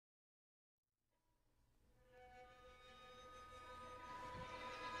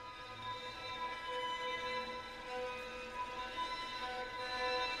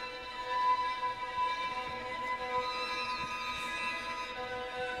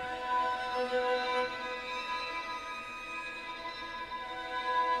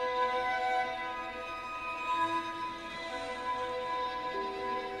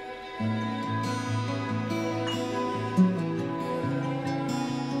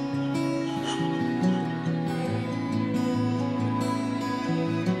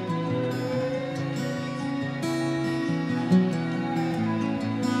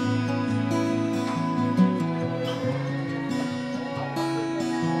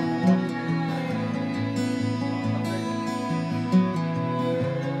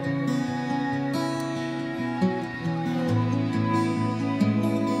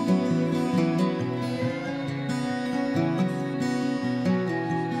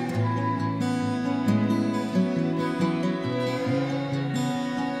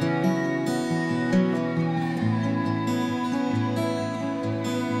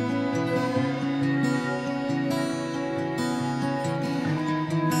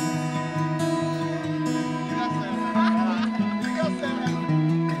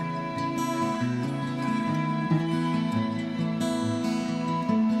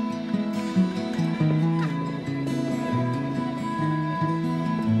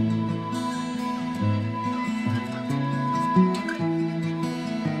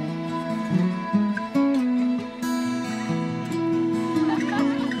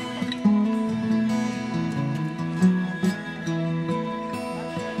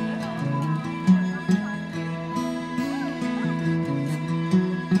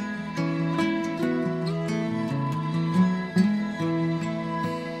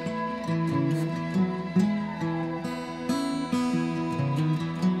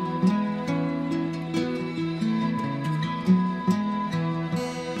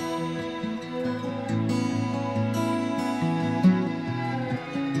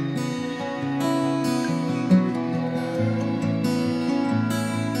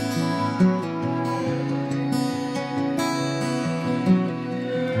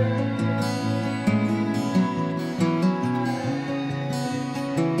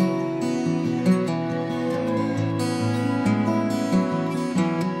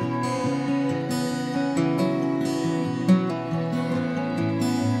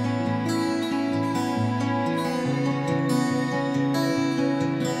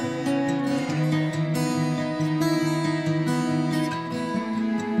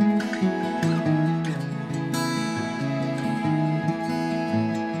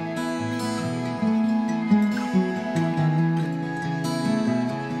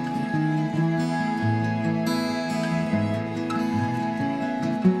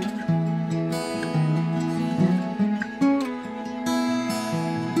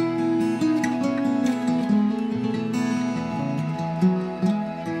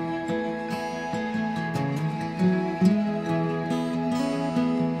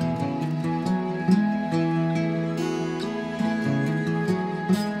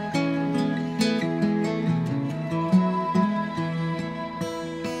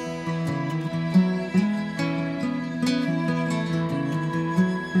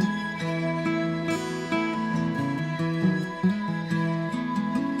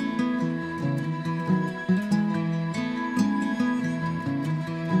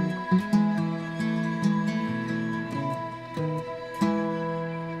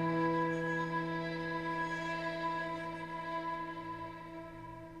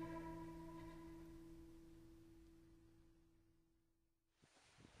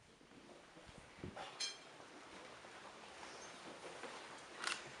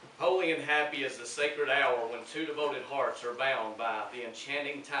Holy and happy is the sacred hour when two devoted hearts are bound by the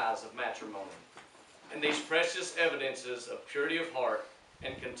enchanting ties of matrimony. And these precious evidences of purity of heart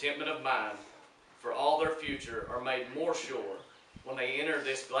and contentment of mind for all their future are made more sure when they enter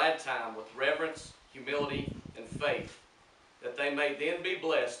this glad time with reverence, humility, and faith, that they may then be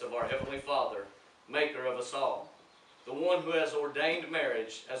blessed of our Heavenly Father, Maker of us all, the one who has ordained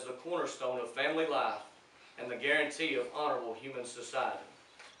marriage as the cornerstone of family life and the guarantee of honorable human society.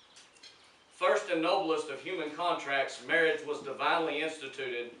 First and noblest of human contracts, marriage was divinely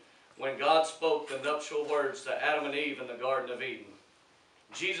instituted when God spoke the nuptial words to Adam and Eve in the Garden of Eden.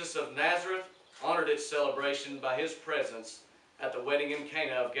 Jesus of Nazareth honored its celebration by his presence at the wedding in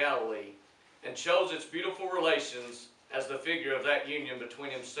Cana of Galilee and chose its beautiful relations as the figure of that union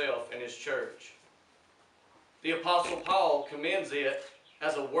between himself and his church. The Apostle Paul commends it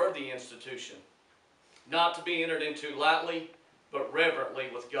as a worthy institution, not to be entered into lightly, but reverently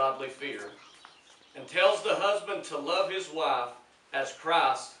with godly fear, and tells the husband to love his wife as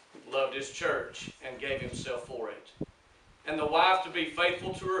Christ loved his church and gave himself for it, and the wife to be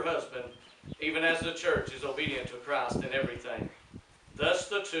faithful to her husband, even as the church is obedient to Christ in everything. Thus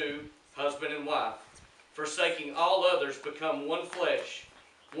the two, husband and wife, forsaking all others, become one flesh,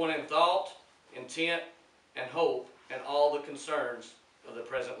 one in thought, intent, and hope, and all the concerns of the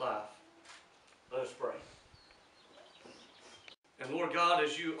present life. Let us pray. And Lord God,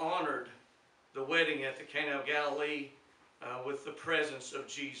 as you honored the wedding at the Cana of Galilee with the presence of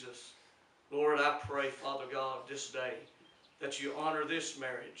Jesus, Lord, I pray, Father God, this day that you honor this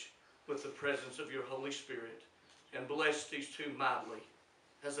marriage with the presence of your Holy Spirit and bless these two mightily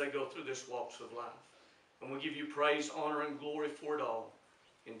as they go through this walks of life. And we give you praise, honor, and glory for it all.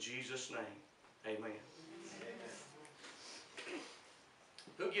 In Jesus' name, amen. Amen.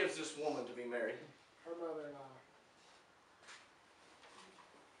 Who gives this woman to be married? Her mother and I.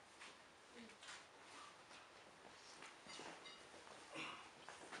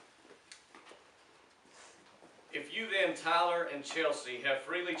 If you then, Tyler and Chelsey, have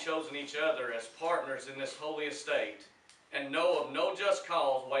freely chosen each other as partners in this holy estate, and know of no just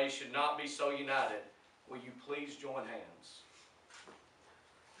cause why you should not be so united, will you please join hands?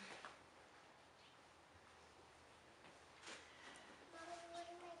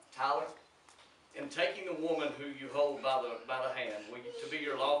 Tyler, in taking the woman who you hold by the hand to be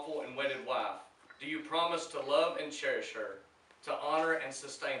your lawful and wedded wife, do you promise to love and cherish her, to honor and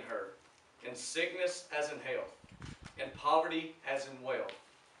sustain her, in sickness as in health, in poverty as in wealth,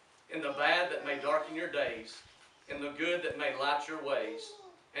 in the bad that may darken your days, in the good that may light your ways,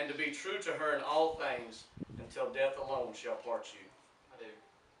 and to be true to her in all things until death alone shall part you? I do.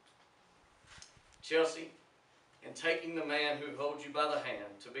 Chelsey, in taking the man who holds you by the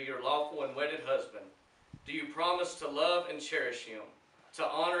hand to be your lawful and wedded husband, do you promise to love and cherish him, to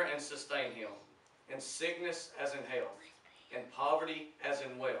honor and sustain him, in sickness as in health, in poverty as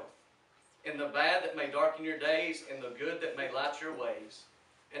in wealth, in the bad that may darken your days, in the good that may light your ways,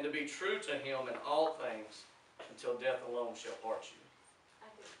 and to be true to him in all things until death alone shall part you? I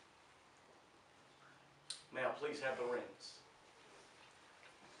do. May I please have the rings?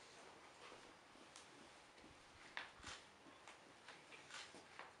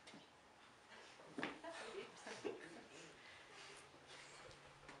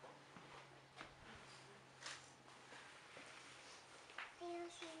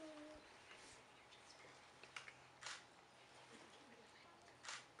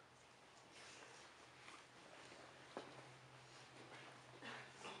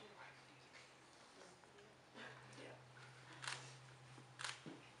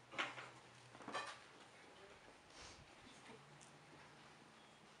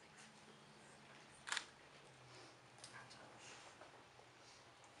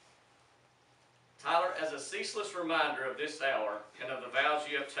 Tyler, as a ceaseless reminder of this hour and of the vows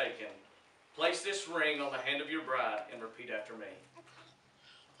you have taken, place this ring on the hand of your bride and repeat after me.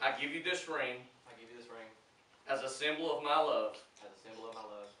 I give you this ring. I give you this ring as a symbol of my love. as a symbol of my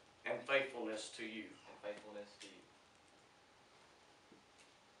love and faithfulness to you. and faithfulness to you.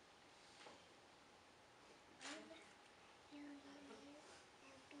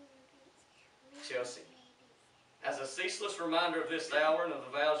 Chelsey, as a ceaseless reminder of this hour and of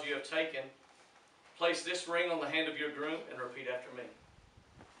the vows you have taken, place this ring on the hand of your groom and repeat after me.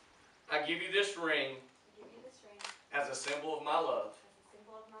 I give you this ring as a symbol of my love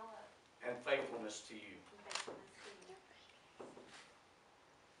and faithfulness to you.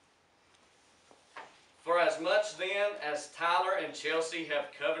 For as much then as Tyler and Chelsey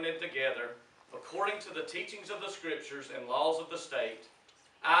have covenanted together, according to the teachings of the Scriptures and laws of the state,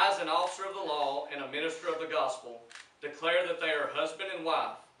 I, as an officer of the law and a minister of the gospel, declare that they are husband and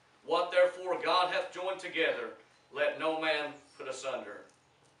wife. What therefore God hath joined together, let no man put asunder.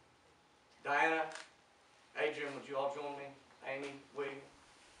 Diana, Adrian, would you all join me? Amy, William.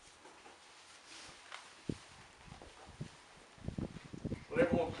 Would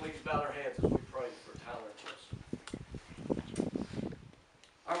everyone please bow their heads as we pray for Tyler and Chelsey?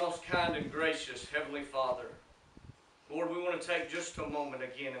 Our most kind and gracious Heavenly Father, Lord, we want to take just a moment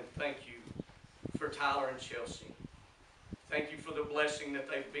again and thank you for Tyler and Chelsey. Thank you for the blessing that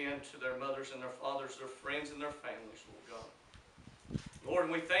they've been to their mothers and their fathers, their friends and their families, Lord God. Lord,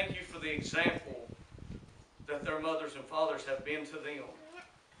 we thank you for the example that their mothers and fathers have been to them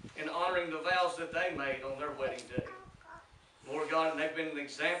in honoring the vows that they made on their wedding day. Lord God, and they've been an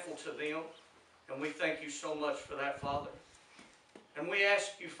example to them, and we thank you so much for that, Father. And we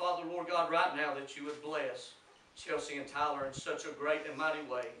ask you, Father, Lord God, right now that you would bless Chelsey and Tyler in such a great and mighty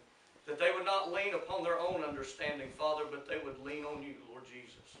way, that they would not lean upon their own understanding, Father, but they would lean on you, Lord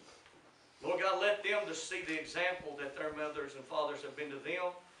Jesus. Lord God, let them to see the example that their mothers and fathers have been to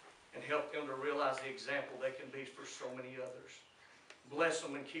them, and help them to realize the example they can be for so many others. Bless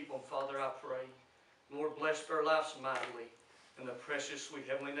them and keep them, Father, I pray. Lord, bless their lives mightily. In the precious, sweet,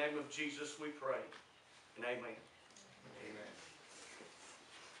 heavenly name of Jesus we pray. And amen. Amen.